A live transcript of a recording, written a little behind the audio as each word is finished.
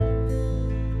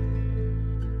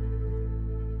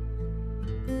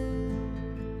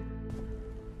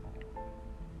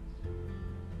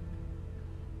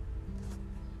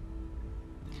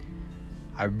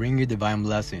I bring you divine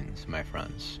blessings, my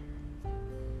friends.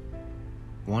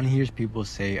 One hears people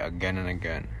say again and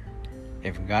again,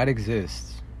 if God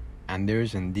exists, and there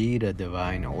is indeed a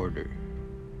divine order,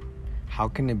 how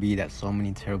can it be that so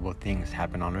many terrible things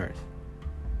happen on earth?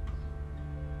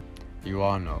 You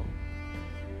all know,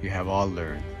 you have all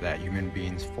learned that human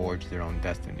beings forge their own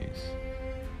destinies.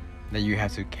 That you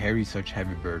have to carry such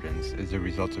heavy burdens is a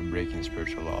result of breaking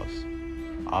spiritual laws,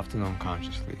 often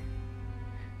unconsciously.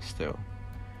 Still,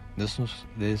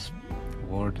 this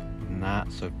would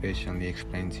not sufficiently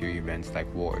explain to you events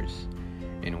like wars,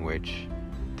 in which,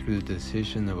 through the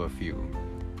decision of a few,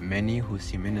 many who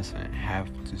seem innocent have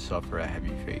to suffer a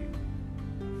heavy fate.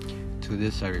 To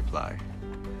this I reply,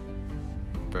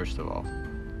 first of all,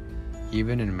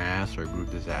 even in mass or group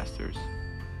disasters,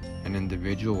 an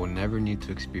individual will never need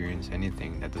to experience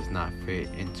anything that does not fit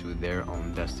into their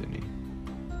own destiny.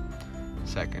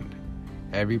 Second,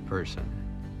 every person,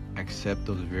 except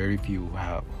those very few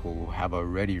who have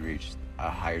already reached a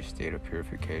higher state of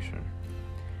purification,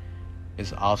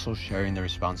 is also sharing the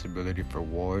responsibility for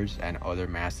wars and other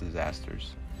mass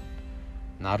disasters.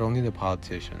 Not only the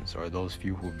politicians or those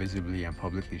few who visibly and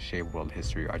publicly shape world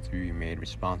history are to be made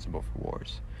responsible for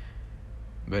wars,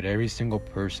 but every single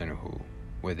person who,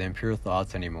 with impure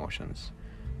thoughts and emotions,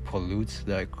 pollutes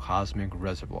the cosmic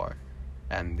reservoir,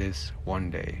 and this one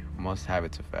day must have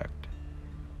its effect.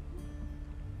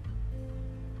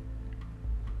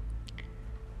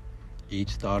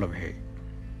 Each thought of hate,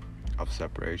 of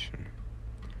separation,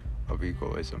 of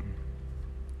egoism,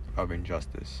 of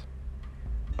injustice,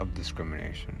 of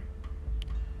discrimination,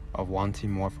 of wanting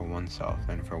more for oneself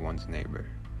than for one's neighbor.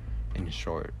 In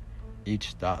short,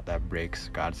 each thought that breaks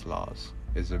God's laws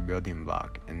is a building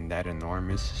block in that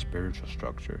enormous spiritual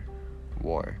structure,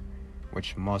 war,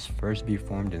 which must first be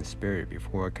formed in spirit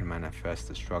before it can manifest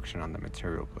destruction on the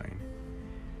material plane.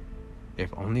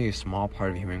 If only a small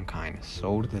part of humankind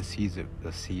sowed the seeds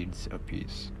of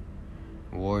peace,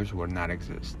 wars would not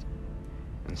exist,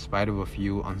 in spite of a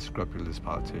few unscrupulous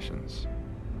politicians.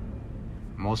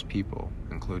 Most people,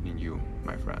 including you,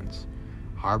 my friends,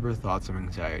 harbor thoughts of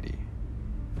anxiety,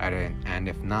 and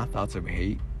if not thoughts of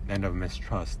hate, then of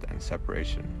mistrust and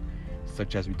separation,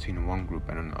 such as between one group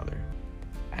and another,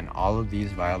 and all of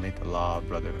these violate the law of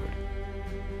brotherhood.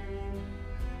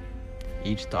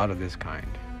 Each thought of this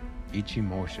kind, each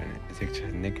emotion is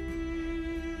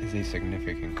a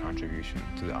significant contribution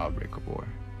to the outbreak of war.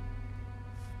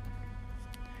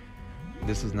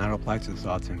 This does not apply to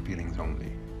thoughts and feelings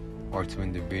only, or to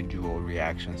individual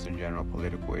reactions to general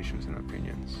political issues and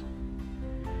opinions.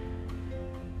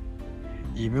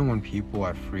 Even when people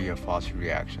are free of false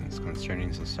reactions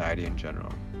concerning society in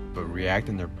general, but react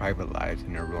in their private lives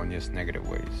in erroneous negative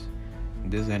ways,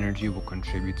 this energy will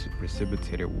contribute to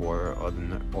precipitated war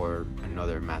or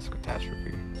another mass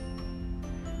catastrophe.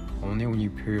 Only when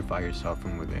you purify yourself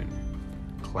from within,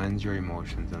 cleanse your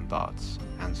emotions and thoughts,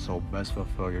 and so best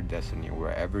fulfill your destiny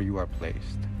wherever you are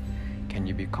placed, can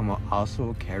you become also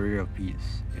a carrier of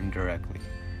peace indirectly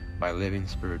by living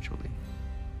spiritually.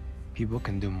 People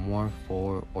can do more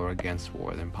for or against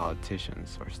war than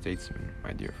politicians or statesmen,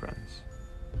 my dear friends.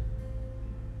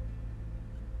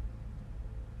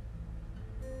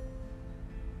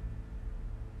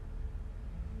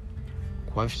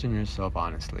 Question yourself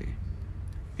honestly.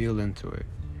 Feel into it.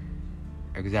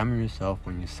 Examine yourself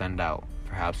when you send out,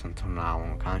 perhaps until now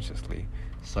unconsciously,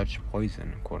 such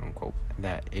poison, quote-unquote,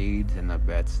 that aids and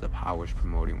abets the powers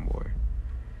promoting war.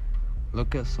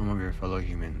 Look at some of your fellow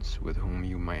humans with whom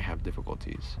you might have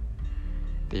difficulties.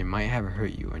 They might have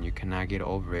hurt you and you cannot get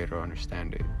over it or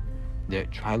understand it.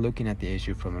 Yet try looking at the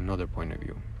issue from another point of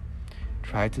view.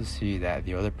 Try to see that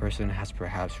the other person has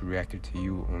perhaps reacted to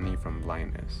you only from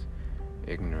blindness,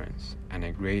 ignorance, and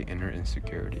a great inner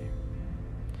insecurity,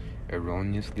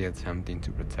 erroneously attempting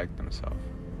to protect themselves.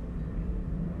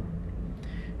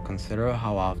 Consider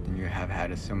how often you have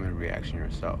had a similar reaction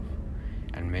yourself,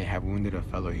 and may have wounded a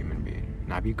fellow human being,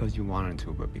 not because you wanted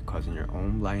to, but because in your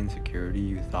own blind insecurity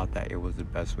you thought that it was the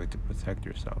best way to protect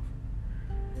yourself.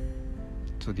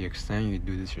 To the extent you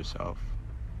do this yourself,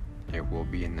 it will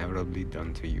be inevitably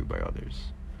done to you by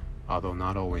others, although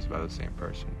not always by the same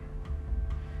person.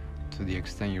 To the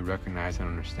extent you recognize and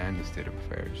understand the state of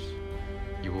affairs,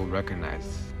 you will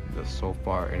recognize the so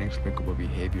far inexplicable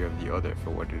behavior of the other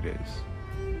for what it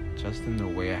is, just in the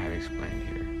way I have explained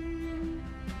here.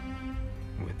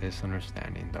 With this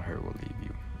understanding, the hurt will leave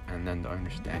you, and then the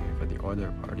understanding for the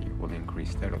other party will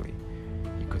increase steadily,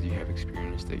 because you have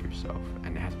experienced it yourself,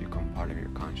 and it has become part of your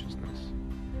consciousness.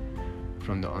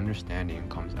 From the understanding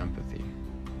comes empathy,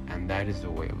 and that is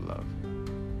the way of love.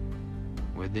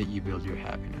 With it, you build your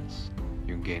happiness,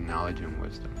 You gain knowledge and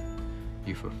wisdom.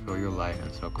 You fulfill your life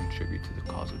and so contribute to the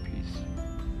cause of peace.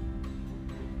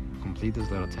 Complete this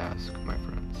little task, my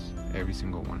friends, every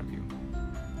single one of you.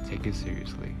 Take it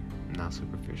seriously, not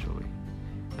superficially,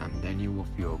 and then you will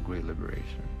feel great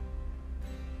liberation.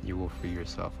 You will free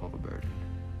yourself of a burden.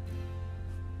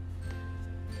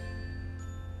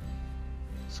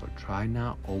 So try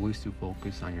not always to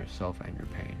focus on yourself and your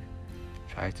pain.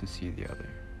 Try to see the other.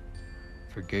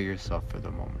 Forget yourself for the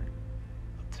moment.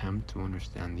 Attempt to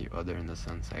understand the other in the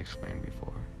sense I explained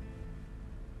before.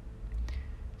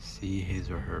 See his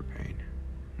or her pain,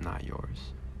 not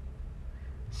yours.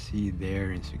 See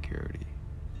their insecurity,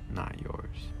 not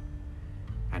yours.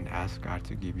 And ask God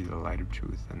to give you the light of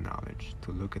truth and knowledge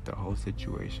to look at the whole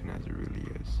situation as it really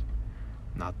is,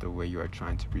 not the way you are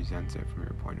trying to present it from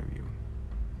your point of view.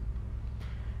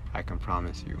 I can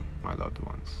promise you, my loved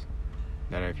ones,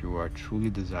 that if you are truly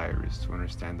desirous to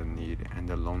understand the need and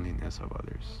the loneliness of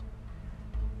others,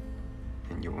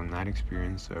 then you will not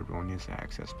experience the erroneous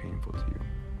acts as painful to you.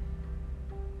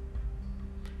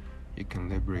 You can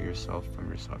liberate yourself from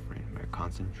your suffering by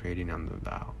concentrating on the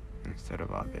thou instead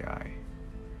of on the I,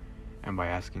 and by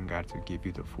asking God to give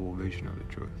you the full vision of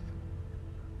the truth.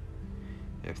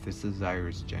 If this desire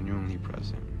is genuinely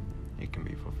present, it can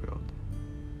be fulfilled.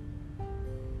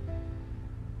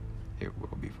 It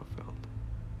will be fulfilled.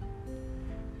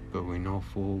 But we know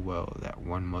full well that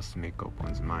one must make up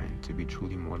one's mind to be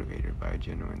truly motivated by a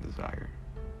genuine desire.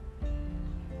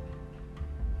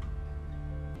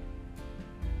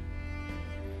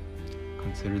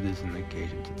 Consider this an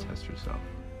occasion to test yourself.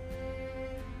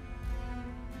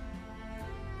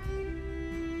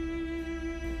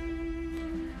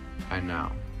 And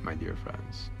now, my dear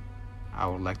friends, I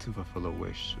would like to fulfill a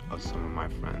wish of some of my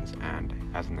friends and,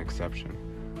 as an exception,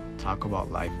 talk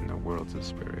about life in the worlds of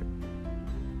spirit.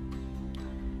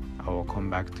 I will come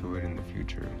back to it in the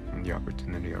future when the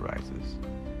opportunity arises,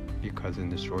 because in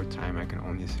this short time I can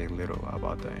only say little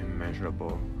about the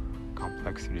immeasurable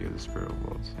complexity of the spirit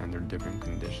worlds and their different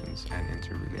conditions and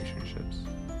interrelationships.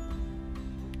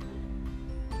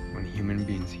 When human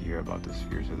beings hear about the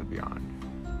spheres of the beyond,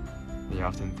 they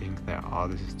often think that all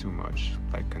this is too much,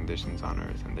 like conditions on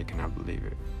earth, and they cannot believe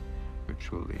it. But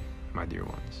truly, my dear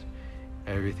ones,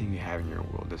 everything you have in your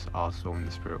world is also in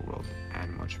the spirit world,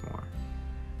 and much more.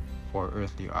 For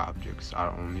earthly objects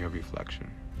are only a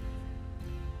reflection,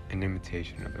 an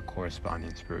imitation of the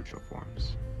corresponding spiritual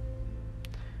forms.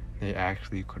 They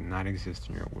actually could not exist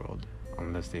in your world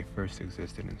unless they first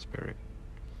existed in spirit.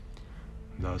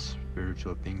 Thus,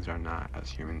 spiritual things are not, as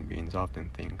human beings often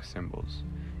think, symbols.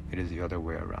 It is the other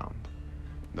way around.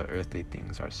 The earthly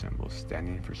things are symbols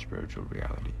standing for spiritual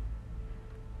reality.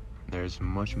 There is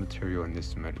much material in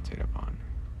this to meditate upon.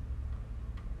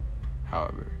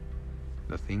 However,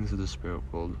 the things of the spirit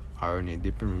world are in a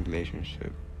different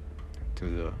relationship to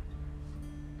the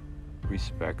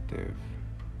respective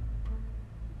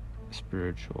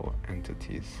spiritual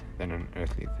entities than an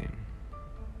earthly thing.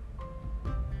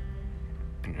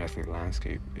 An earthly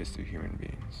landscape is to human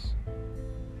beings.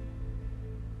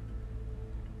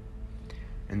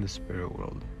 In the spirit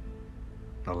world,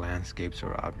 the landscapes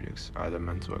or objects are the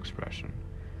mental expression,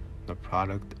 the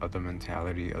product of the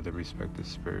mentality of the respective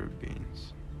spirit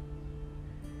beings.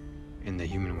 In the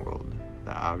human world,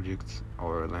 the objects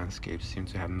or landscapes seem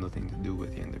to have nothing to do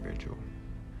with the individual.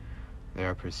 They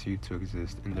are perceived to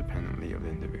exist independently of the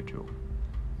individual,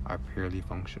 are purely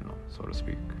functional, so to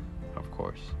speak. Of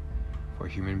course, for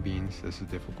human beings this is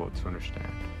difficult to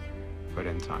understand, but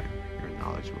in time, your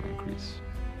knowledge will increase.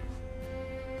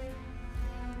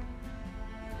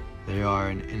 There are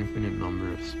an infinite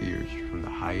number of spheres, from the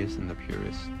highest and the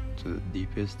purest to the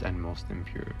deepest and most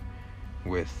impure,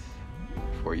 with,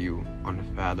 for you,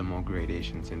 unfathomable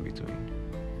gradations in between.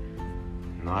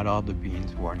 Not all the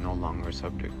beings who are no longer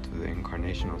subject to the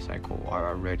incarnational cycle are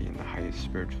already in the highest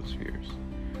spiritual spheres.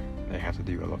 They have to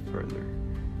develop further,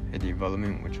 a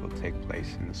development which will take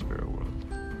place in the spirit world.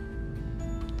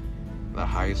 The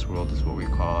highest world is what we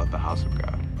call the house of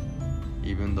God,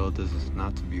 even though this is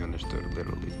not to be understood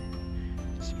literally.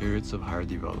 Spirits of higher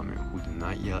development who do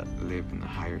not yet live in the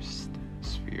highest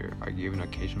sphere are given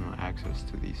occasional access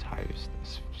to these highest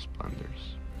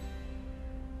splendors.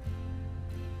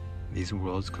 These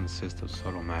worlds consist of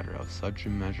subtle matter of such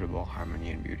immeasurable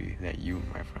harmony and beauty that you,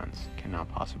 my friends, cannot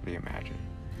possibly imagine.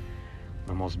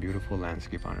 The most beautiful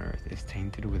landscape on earth is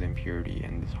tainted with impurity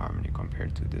and disharmony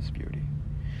compared to this beauty.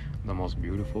 The most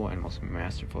beautiful and most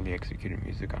masterfully executed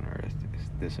music on earth is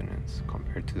dissonance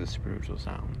compared to the spiritual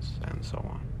sounds, and so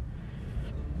on.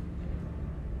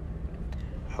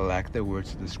 I lack the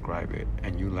words to describe it,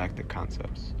 and you lack the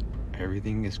concepts.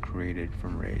 Everything is created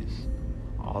from rays,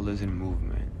 All is in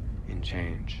movement, in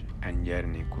change, and yet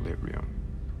in equilibrium.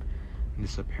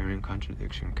 This apparent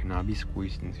contradiction cannot be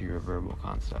squeezed into your verbal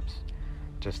concepts,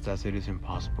 just as it is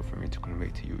impossible for me to convey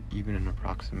to you even an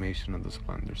approximation of the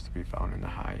splendors to be found in the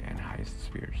high and highest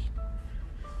spheres.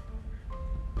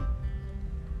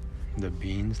 The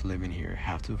beings living here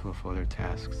have to fulfill their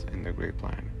tasks in the great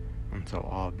plan until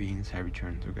all beings have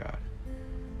returned to God.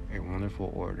 A wonderful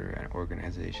order and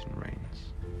organization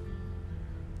reigns.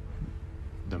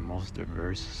 The most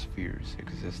diverse spheres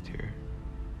exist here.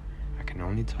 I can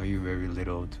only tell you very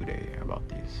little today about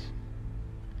these.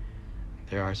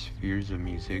 There are spheres of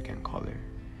music and color,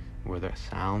 where the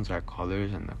sounds are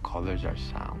colors and the colors are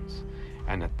sounds,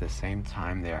 and at the same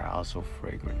time they are also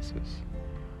fragrances.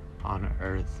 On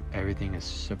earth, everything is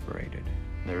separated.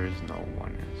 There is no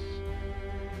oneness.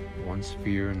 One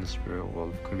sphere in the spirit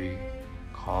world could be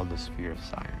called the sphere of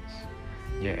science,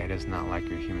 yet it is not like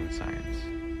your human science.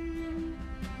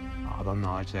 All the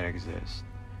knowledge that exists,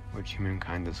 which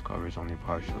humankind discovers only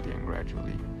partially and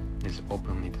gradually, is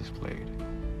openly displayed.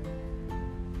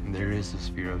 There is the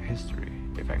sphere of history,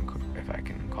 if I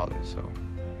can call it so.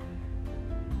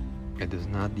 It does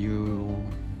not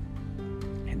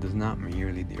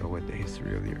merely deal with the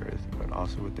history of the earth, but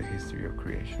also with the history of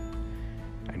creation.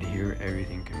 And here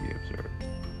everything can be observed.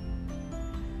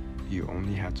 You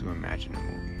only have to imagine a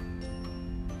movie.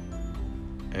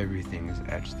 Everything is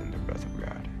etched in the breath of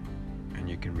God, and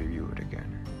you can review it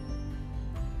again.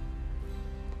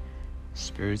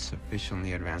 Spirits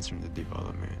sufficiently advanced in the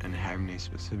development and having a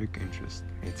specific interest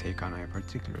may take on a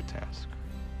particular task.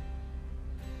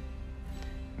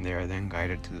 They are then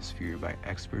guided to the sphere by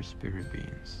expert spirit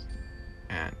beings,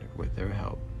 and, with their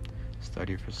help,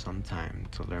 study for some time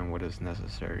to learn what is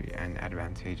necessary and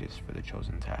advantageous for the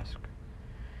chosen task.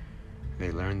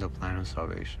 They learn the plan of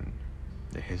salvation,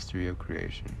 the history of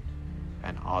creation,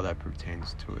 and all that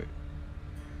pertains to it.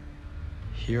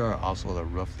 Here are also the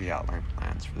roughly outlined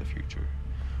plans for the future,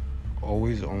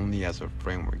 always only as a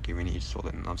framework, giving each soul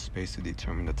enough space to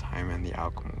determine the time and the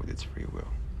outcome with its free will.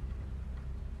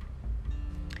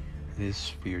 This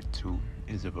sphere too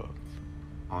is of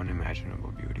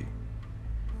unimaginable beauty.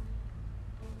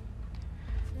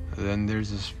 Then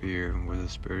there's a sphere where the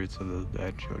spirits of the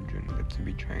dead children live to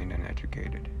be trained and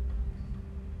educated.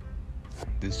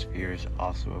 This sphere is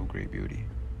also of great beauty,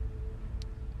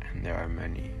 and there are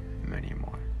many, many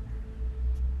more.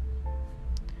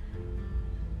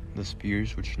 The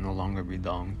spheres which no longer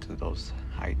belong to those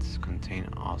heights contain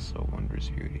also wondrous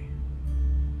beauty.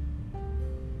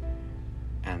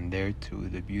 And there too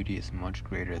the beauty is much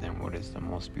greater than what is the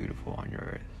most beautiful on your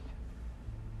earth.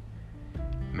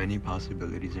 Many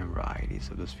possibilities and varieties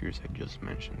of the spheres I just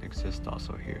mentioned exist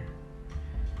also here,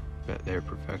 but their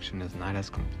perfection is not as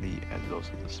complete as those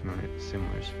of the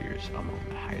similar spheres among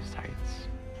the highest heights.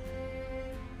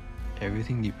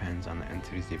 Everything depends on the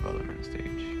entity's development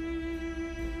stage.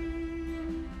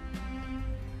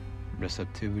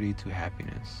 Receptivity to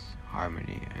happiness,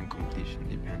 harmony, and completion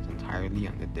depends entirely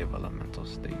on the developmental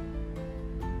state.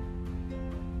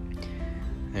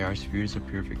 There are spheres of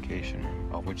purification,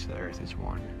 of which the earth is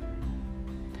one.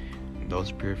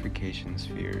 Those purification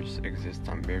spheres exist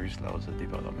on various levels of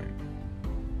development.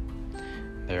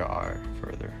 There are,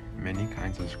 further, many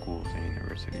kinds of schools and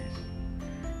universities.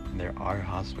 There are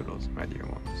hospitals, my dear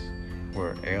ones,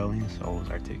 where ailing souls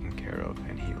are taken care of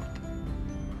and healed.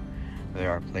 There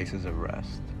are places of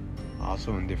rest,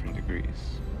 also in different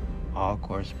degrees, all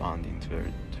corresponding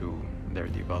to their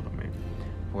development,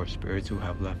 for spirits who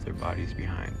have left their bodies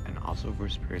behind, and also for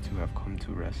spirits who have come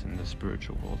to rest in the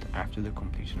spiritual world after the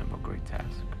completion of a great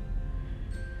task.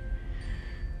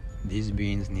 These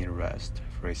beings need rest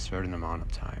for a certain amount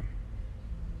of time.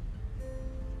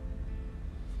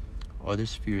 Other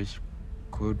spheres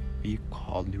could be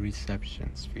called the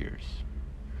reception spheres.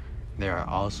 They are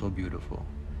also beautiful,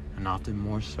 and often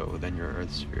more so than your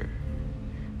earth sphere,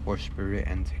 for spirit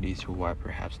entities who are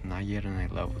perhaps not yet on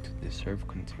a level to deserve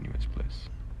continuous bliss.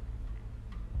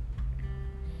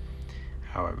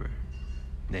 However,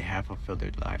 they have fulfilled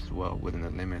their lives well within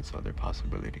the limits of their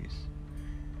possibilities,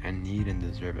 and need and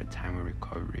deserve a time of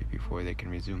recovery before they can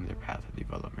resume their path of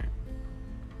development.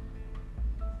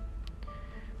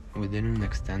 Within an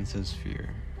extensive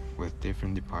sphere, with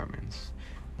different departments,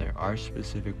 there are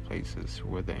specific places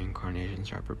where the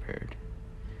incarnations are prepared.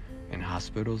 In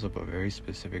hospitals of a very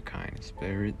specific kind,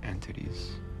 spirit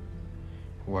entities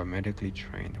who are medically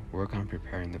trained work on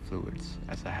preparing the fluids,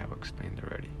 as I have explained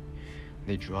already.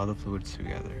 They draw the fluids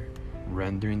together,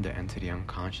 rendering the entity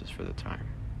unconscious for the time.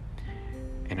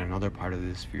 In another part of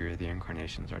this sphere, the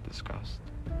incarnations are discussed.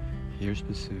 Here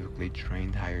specifically,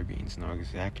 trained higher beings know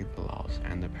exactly the laws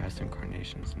and the past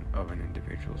incarnations of an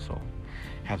individual soul,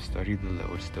 have studied the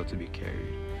load still to be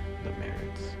carried, the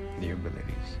merits, the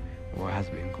abilities, what has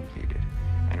been completed,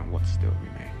 and what still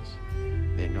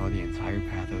remains. They know the entire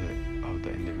path of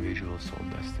the individual soul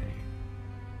destiny,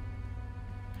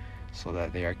 so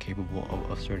that they are capable of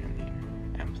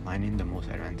ascertaining and planning the most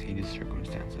advantageous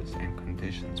circumstances and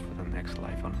conditions for the next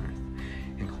life on Earth,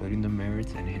 including the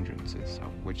merits and hindrances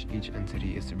of which each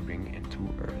entity is to bring into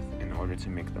Earth in order to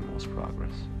make the most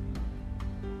progress.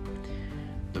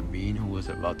 The being who is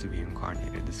about to be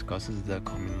incarnated discusses the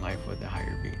coming life with the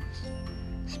higher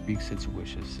beings, speaks its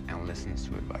wishes, and listens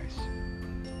to advice.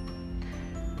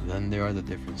 Then there are the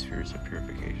different spheres of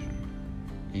purification,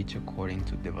 each according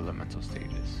to developmental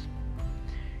stages.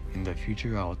 In the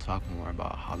future, I will talk more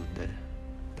about how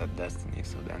the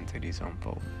destinies of the entities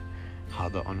unfold, how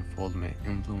the unfoldment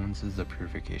influences the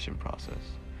purification process,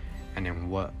 and in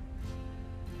what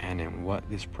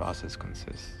this process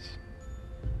consists.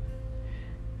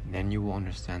 Then you will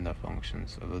understand the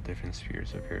functions of the different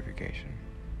spheres of purification.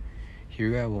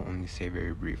 Here I will only say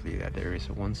very briefly that there is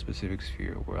one specific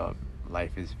sphere where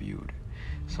life is viewed,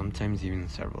 sometimes even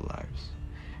several lives.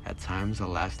 At times, the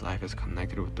last life is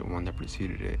connected with the one that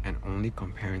preceded it, and only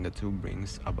comparing the two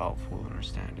brings about full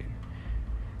understanding.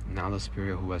 Now the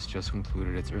spirit who has just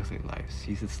concluded its earthly life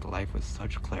sees its life with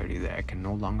such clarity that it can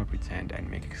no longer pretend and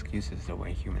make excuses the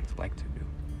way humans like to do.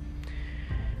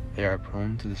 They are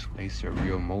prone to displace their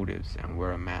real motives and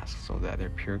wear a mask so that their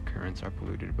pure currents are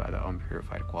polluted by the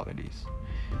unpurified qualities.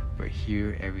 But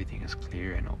here everything is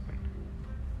clear and open.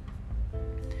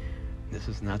 This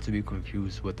is not to be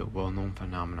confused with the well-known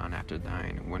phenomenon after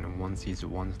dying, when one sees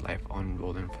one's life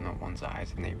unrolling from one's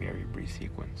eyes in a very brief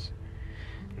sequence.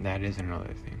 That is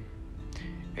another thing.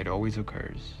 It always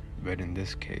occurs, but in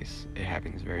this case, it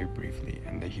happens very briefly,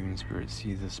 and the human spirit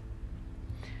sees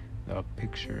the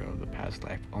picture of the past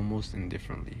life almost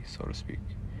indifferently, so to speak.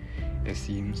 It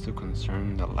seems to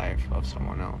concern the life of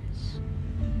someone else.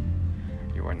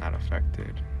 You are not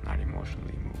affected, not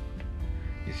emotionally moved.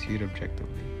 You see it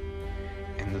objectively.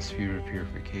 In the sphere of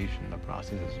purification, the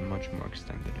process is much more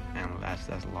extended and lasts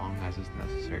as long as is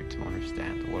necessary to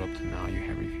understand what up to now you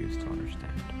have refused to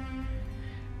understand.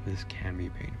 This can be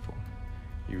painful.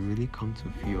 You really come to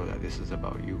feel that this is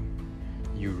about you.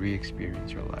 You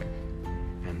re-experience your life.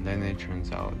 And then it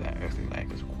turns out that earthly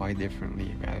life is quite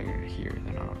differently evaluated here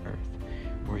than on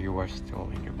Earth, where you are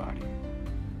still in your body.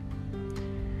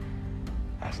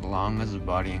 As long as the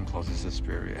body encloses the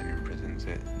spirit and imprisons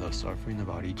it, the suffering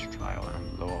about each trial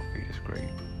and blow of fate is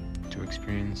great. To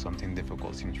experience something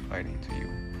difficult seems frightening to you,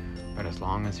 but as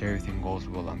long as everything goes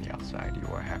well on the outside, you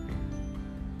are happy.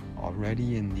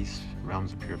 Already in these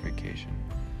realms of purification,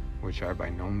 which are by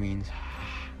no means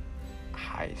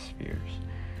high spheres,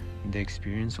 the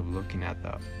experience of looking at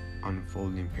the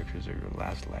unfolding pictures of your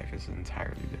last life is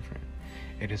entirely different.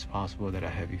 It is possible that a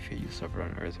heavy fate you suffered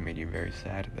on Earth made you very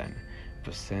sad then,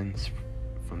 but since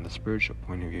from the spiritual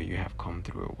point of view you have come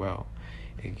through it well,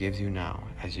 it gives you now,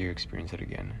 as you experience it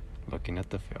again, looking at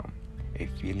the film, a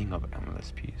feeling of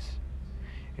endless peace.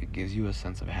 It gives you a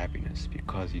sense of happiness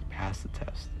because you passed the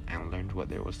test and learned what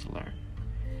there was to learn.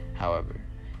 However,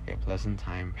 a pleasant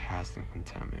time passed in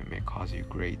contentment may cause you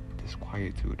great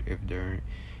disquietude if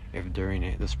during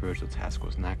it the spiritual task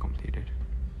was not completed.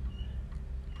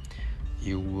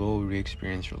 You will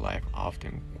re-experience your life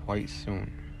often quite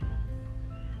soon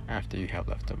after you have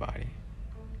left the body,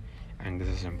 and this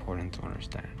is important to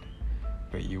understand,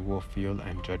 but you will feel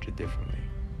and judge it differently.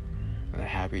 The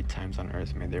happy times on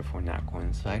Earth may therefore not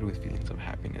coincide with feelings of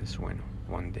happiness when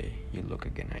one day you look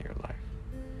again at your life.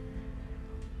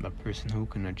 The person who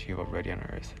can achieve already on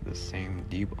Earth the same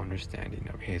deep understanding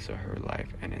of his or her life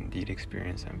and indeed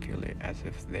experience and feel it as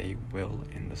if they will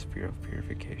in the sphere of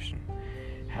purification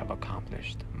have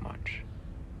accomplished much.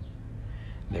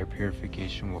 Their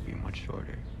purification will be much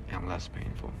shorter and less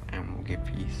painful and will give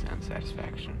peace and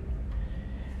satisfaction.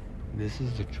 This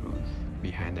is the truth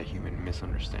behind the human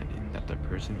misunderstanding that the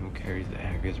person who carries the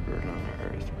heaviest burden on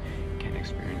Earth can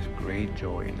experience great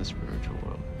joy in the spiritual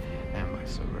world and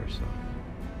vice versa.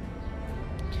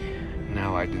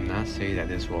 Now, I do not say that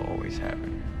this will always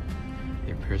happen.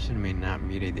 A person may not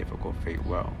meet a difficult fate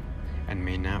well and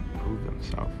may not prove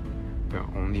themselves, but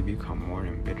only become more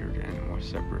embittered and more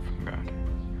separate from God.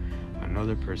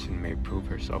 Another person may prove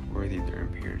herself worthy during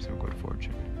periods of good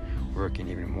fortune, working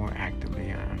even more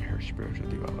actively on her spiritual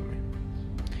development.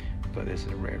 But this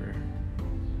is rarer.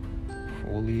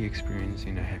 Fully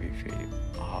experiencing a heavy fate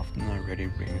often already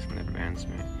brings an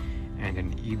advancement and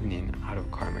an evening out of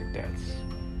karmic debts.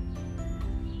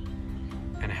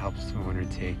 and helps to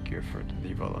undertake your further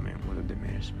development with a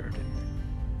diminished burden.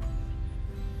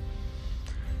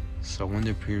 So in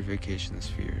the purification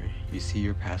sphere, you see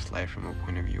your past life from a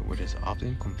point of view which is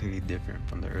often completely different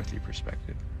from the earthly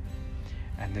perspective,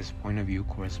 and this point of view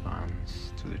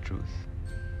corresponds to the truth.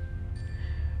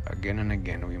 Again and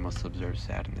again we must observe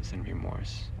sadness and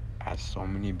remorse, as so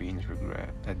many beings regret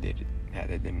that they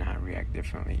did not react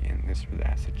differently in this or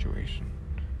that situation.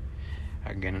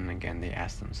 Again and again they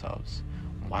ask themselves,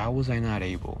 why was I not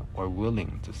able or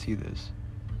willing to see this?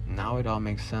 Now it all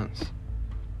makes sense.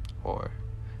 Or,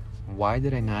 why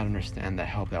did I not understand the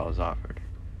help that was offered?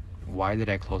 Why did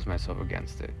I close myself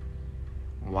against it?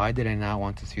 Why did I not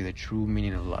want to see the true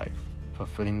meaning of life,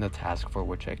 fulfilling the task for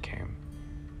which I came?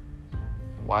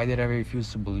 Why did I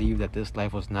refuse to believe that this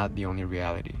life was not the only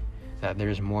reality, that there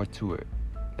is more to it,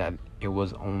 that it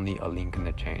was only a link in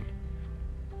the chain?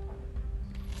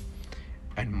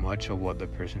 And much of what the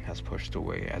person has pushed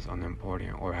away as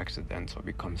unimportant or accidental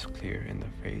becomes clear in the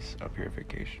face of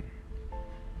purification.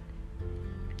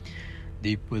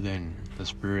 Deep within, the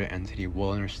spirit entity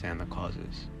will understand the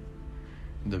causes.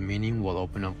 The meaning will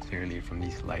open up clearly from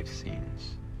these life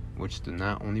scenes, which do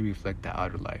not only reflect the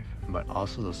outer life, but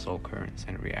also the soul currents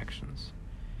and reactions.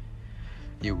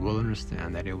 You will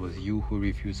understand that it was you who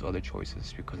refused other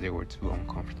choices because they were too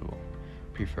uncomfortable,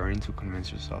 preferring to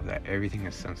convince yourself that everything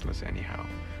is senseless anyhow,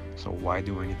 so why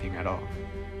do anything at all?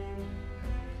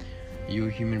 You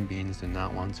human beings do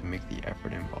not want to make the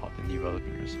effort involved in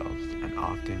developing yourselves, and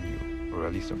often you, or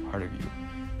at least a part of you,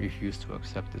 refuse to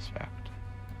accept this fact.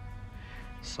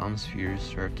 Some spheres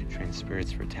serve to train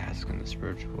spirits for tasks in the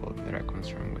spiritual world that are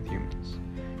concerned with humans,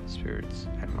 spirits,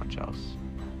 and much else.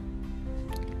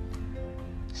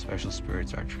 Special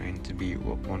spirits are trained to be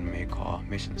what one may call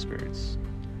mission spirits.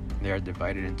 They are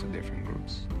divided into different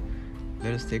groups.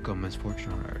 Let us take a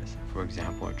misfortune on Earth, for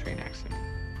example, a train accident.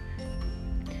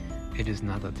 It is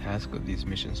not the task of these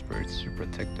mission spirits to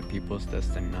protect the peoples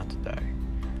destined not to die.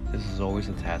 This is always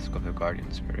the task of the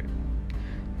guardian spirit.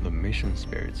 The mission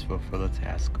spirits fulfill the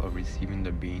task of receiving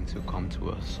the beings who come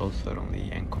to us so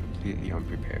suddenly and completely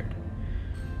unprepared.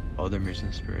 Other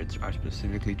mission spirits are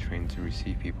specifically trained to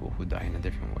receive people who die in a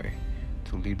different way,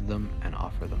 to lead them and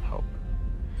offer them help.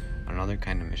 Another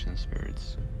kind of mission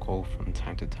spirits go from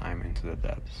time to time into the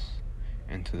depths,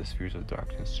 into the spheres of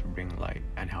darkness to bring light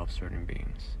and help certain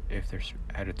beings, if their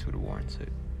attitude warrants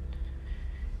it.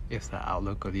 If the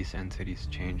outlook of these entities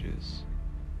changes,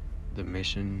 the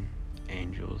mission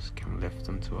angels can lift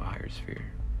them to a higher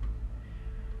sphere.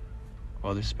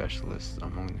 Other specialists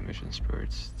among the mission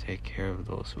spirits take care of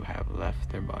those who have left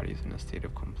their bodies in a state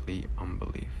of complete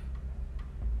unbelief.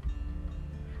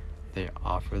 They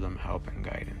offer them help and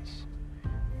guidance,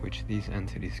 which these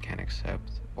entities can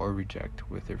accept or reject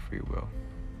with their free will.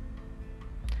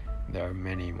 There are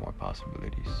many more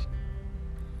possibilities.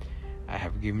 I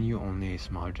have given you only a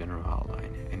small general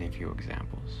outline and a few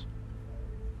examples.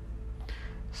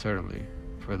 Certainly,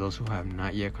 for those who have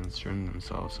not yet concerned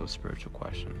themselves with spiritual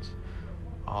questions,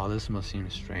 all this must seem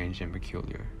strange and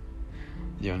peculiar.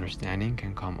 The understanding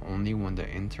can come only when the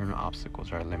internal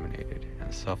obstacles are eliminated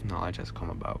and self-knowledge has come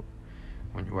about,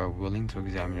 when you are willing to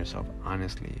examine yourself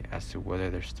honestly as to whether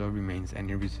there still remains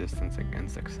any resistance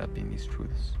against accepting these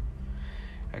truths.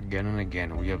 Again and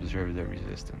again we observe the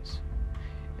resistance.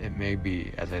 It may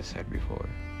be, as I said before,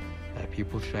 that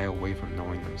people shy away from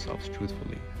knowing themselves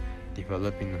truthfully,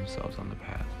 developing themselves on the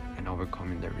path, and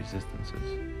overcoming their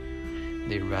resistances.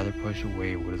 They'd rather push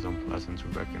away what is unpleasant to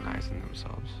recognize in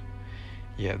themselves.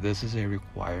 Yet this is a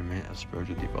requirement of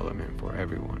spiritual development for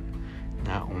everyone,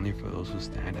 not only for those who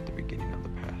stand at the beginning of the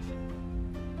path.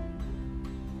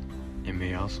 It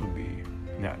may also be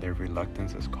that their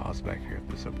reluctance is caused by fear of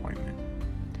disappointment,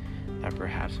 that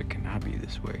perhaps it cannot be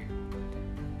this way,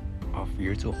 a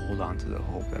fear to hold on to the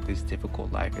hope that this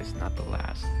difficult life is not the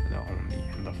last, the only,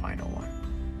 and the final one.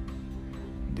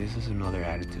 This is another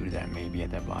attitude that may be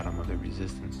at the bottom of the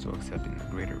resistance to accepting the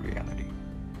greater reality.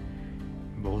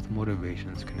 Both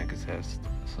motivations can exist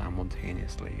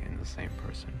simultaneously in the same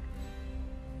person.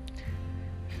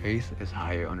 Faith is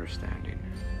higher understanding.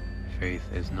 Faith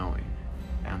is knowing,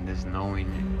 and this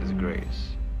knowing is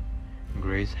grace.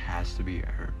 Grace has to be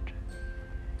earned.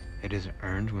 It is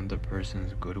earned when the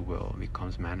person's goodwill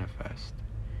becomes manifest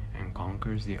and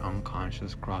conquers the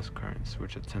unconscious cross-currents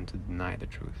which attempt to deny the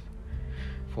truth.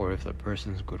 For if the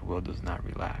person's goodwill does not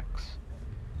relax,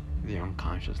 the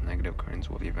unconscious negative currents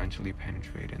will eventually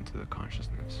penetrate into the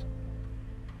consciousness.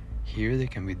 Here they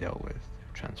can be dealt with,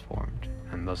 transformed,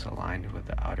 and thus aligned with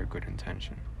the outer good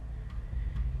intention.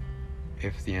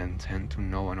 If the intent to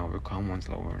know and overcome one's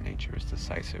lower nature is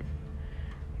decisive,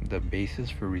 the basis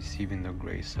for receiving the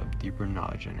grace of deeper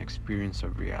knowledge and experience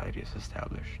of reality is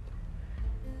established.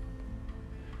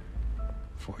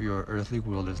 For your earthly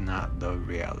world is not the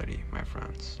reality, my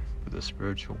friends, but the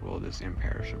spiritual world is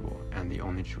imperishable and the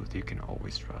only truth you can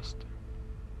always trust.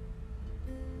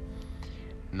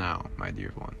 Now, my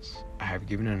dear ones, I have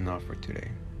given enough for today.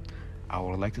 I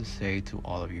would like to say to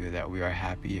all of you that we are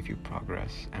happy if you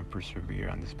progress and persevere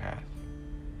on this path.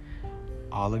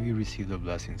 All of you receive the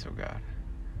blessings of God.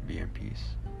 Be in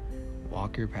peace.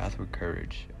 Walk your path with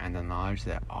courage and the knowledge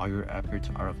that all your efforts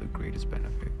are of the greatest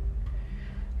benefit.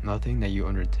 Nothing that you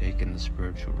undertake in the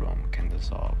spiritual realm can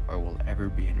dissolve or will ever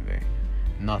be in vain.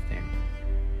 Nothing.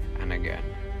 And again,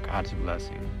 God's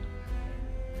blessing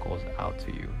goes out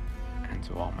to you and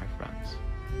to all my friends,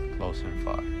 close and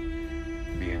far.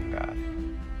 Be in God.